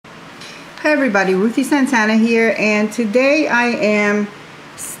Hi everybody, Ruthie Santana here, and today I am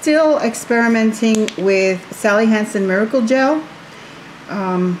still experimenting with Sally Hansen Miracle Gel.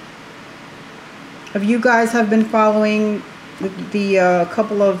 If you guys have been following the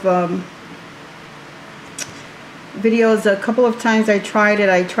couple of videos, a couple of times I tried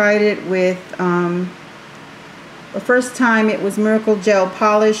it with the first time it was Miracle Gel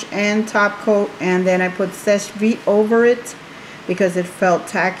polish and top coat, and then I put Seche Vite over it because it felt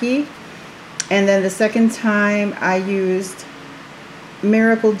tacky. And then the second time I used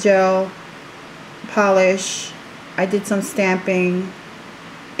Miracle Gel polish, I did some stamping,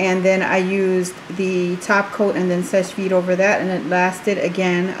 and then I used the top coat and then Seche Vite over that, and it lasted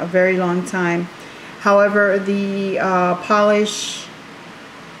again a very long time. However, the polish,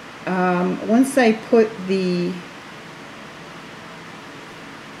 once I put the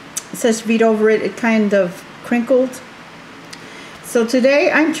Seche Vite over it, it kind of crinkled. So today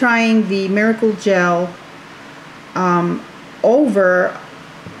I'm trying the Miracle Gel over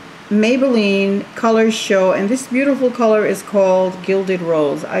Maybelline Color Show, and this beautiful color is called Gilded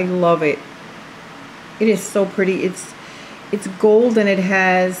Rose. I love it. It is so pretty. It's gold, and it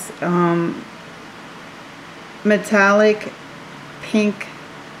has metallic pink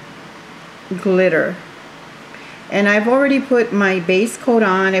glitter. And I've already put my base coat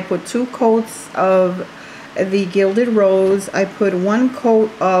on. I put 2 coats of the Gilded Rose. I put 1 coat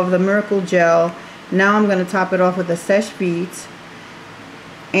of the Miracle Gel. Now I'm going to top it off with the Seche Vite,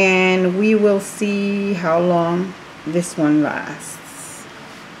 and we will see how long this one lasts.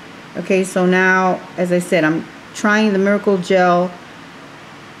 Okay, so now, as I said, I'm trying the Miracle Gel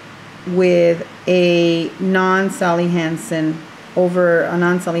with a non-Sally Hansen over a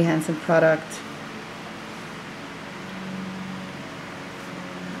non-Sally Hansen product.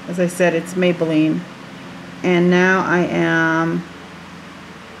 As I said, it's Maybelline. And now I am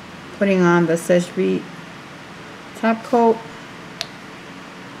putting on the Seche Vite top coat,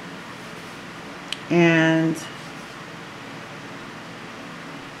 and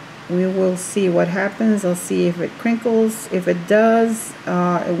we will see what happens. I'll see if it crinkles. If it does,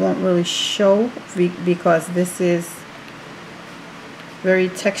 it won't really show because this is very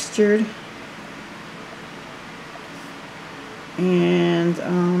textured. And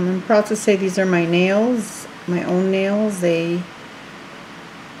I'm proud to say these are my nails, my own nails. They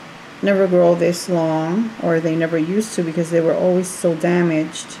never grow this long, or they never used to, because they were always so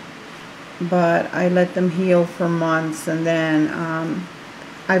damaged. But I let them heal for months, and then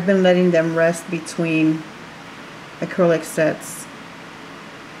I've been letting them rest between acrylic sets,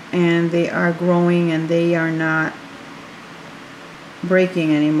 and they are growing, and they are not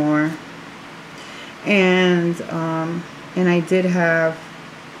breaking anymore. And I did have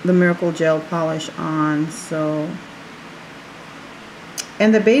the Miracle Gel polish on, so.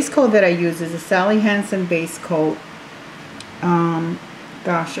 And the base coat that I use is a Sally Hansen base coat.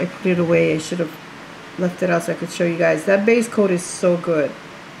 Gosh, I put it away. I should have left it out so I could show you guys. That base coat is so good.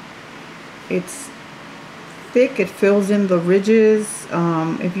 It's thick. It fills in the ridges.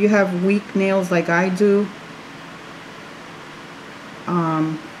 If you have weak nails like I do,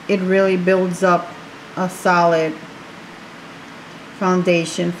 it really builds up a solid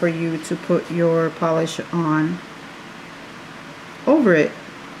foundation for you to put your polish on over it.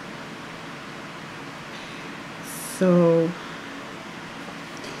 So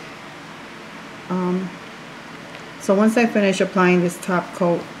once I finish applying this top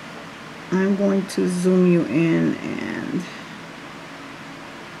coat, I'm going to zoom you in, and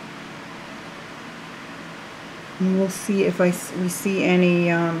we'll see if we see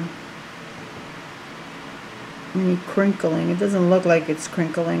any crinkling. It doesn't look like it's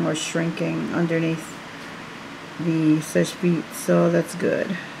crinkling or shrinking underneath the Seche Vite, so that's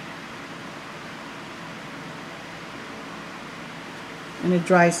good. And it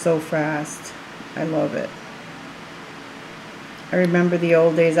dries so fast. I love it. I remember the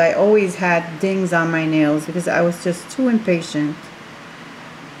old days. I always had dings on my nails because I was just too impatient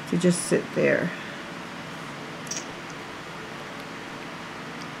to just sit there.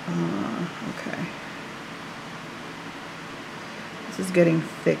 Okay. This is getting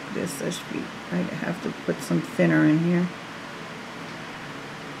thick, this Seche Vite. I have to put some thinner in here.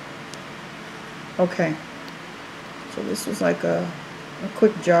 Okay. So this was like a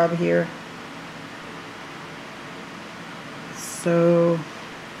quick job here. So,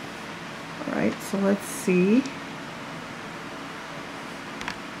 alright, so let's see.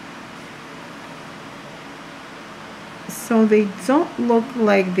 So they don't look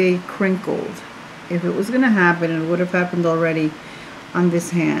like they crinkled. If it was going to happen, it would have happened already on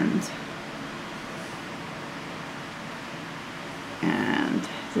this hand. And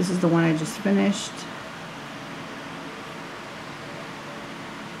This is the one I just finished.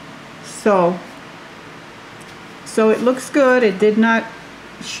 So it looks good. It did not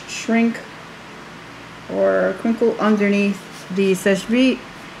shrink or crinkle underneath the Seche Vite,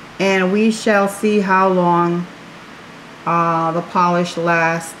 and we shall see how long the polish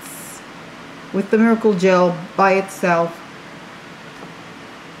lasts with the Miracle Gel by itself.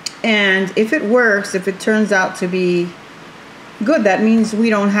 And if it works, if it turns out to be good, that means we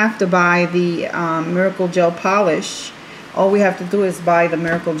don't have to buy the Miracle Gel polish. All we have to do is buy the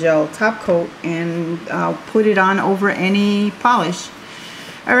Miracle Gel top coat and put it on over any polish.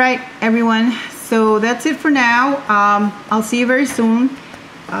 All right, everyone, so that's it for now. I'll see you very soon.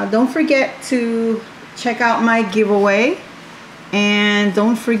 Don't forget to check out my giveaway, and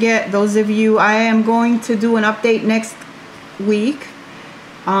don't forget, those of you, I am going to do an update next week.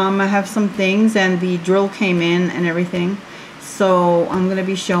 I have some things, and the drill came in and everything, so I'm going to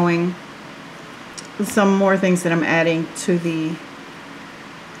be showing some more things that I'm adding to the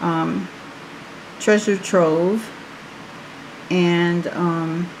treasure trove. And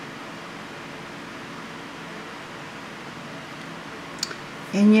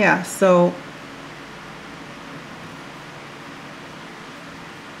yeah, so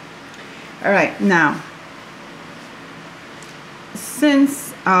all right, now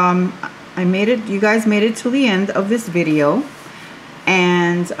since I made it, you guys made it to the end of this video,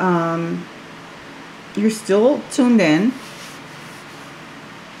 and you're still tuned in,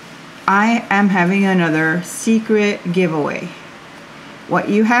 I am having another secret giveaway. What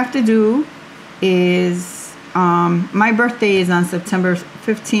you have to do is, my birthday is on September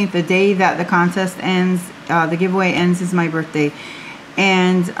 15th, the day that the contest ends, the giveaway ends is my birthday.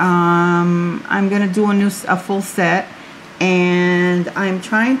 And I'm gonna do a full set, and I'm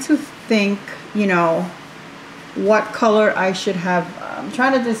trying to think, you know, what color I should have. I'm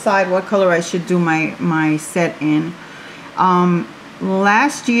trying to decide what color I should do my set in.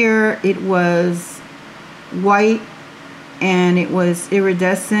 Last year it was white, and it was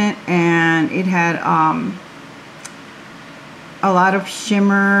iridescent, and it had a lot of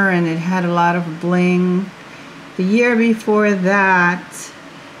shimmer, and it had a lot of bling. The year before that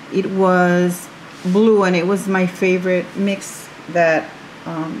it was blue, and it was my favorite mix that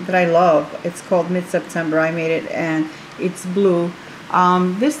I love. It's called Mid-September. I made it, and it's blue.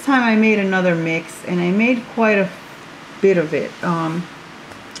 This time I made another mix, and I made quite a bit of it.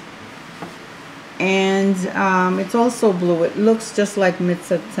 It's also blue. It looks just like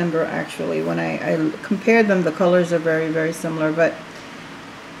Mid-September, actually. When I compared them, the colors are very, very similar.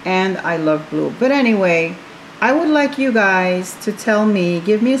 And I love blue. But anyway, I would like you guys to tell me,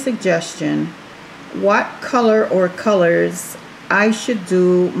 give me a suggestion, what color or colors I should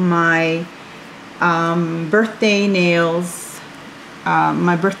do my birthday nails,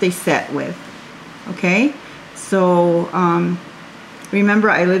 my birthday set with. Okay, so remember,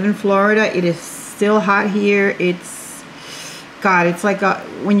 I live in Florida. It is still hot here. It's, God, it's like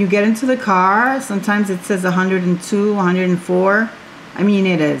when you get into the car, sometimes it says 102, 104. I mean,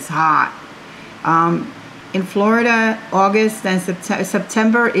 it is hot. In Florida, August and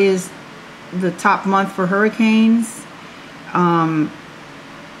September is the top month for hurricanes.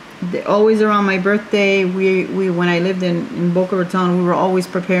 They always around my birthday, when I lived in Boca Raton, we were always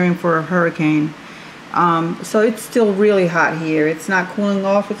preparing for a hurricane. So it's still really hot here. It's not cooling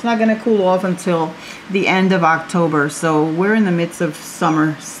off. It's not going to cool off until the end of October. So we're in the midst of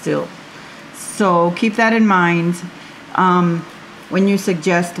summer still. So keep that in mind when you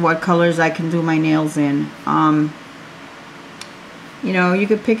suggest what colors I can do my nails in. You know, you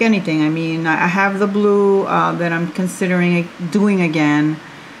could pick anything. I mean, I have the blue that I'm considering doing again,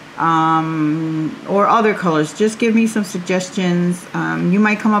 or other colors. Just give me some suggestions. You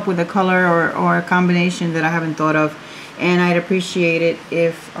might come up with a color or a combination that I haven't thought of, and I'd appreciate it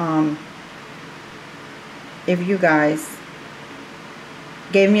if you guys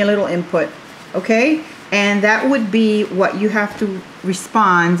gave me a little input. Okay, and that would be what you have to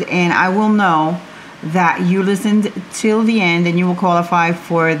respond, and I will know that you listened till the end, and you will qualify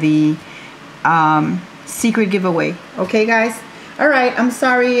for the secret giveaway. Okay, guys? All right, I'm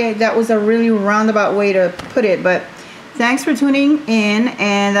sorry that was a really roundabout way to put it, but thanks for tuning in,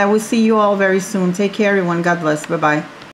 and I will see you all very soon. Take care, everyone. God bless. Bye-bye.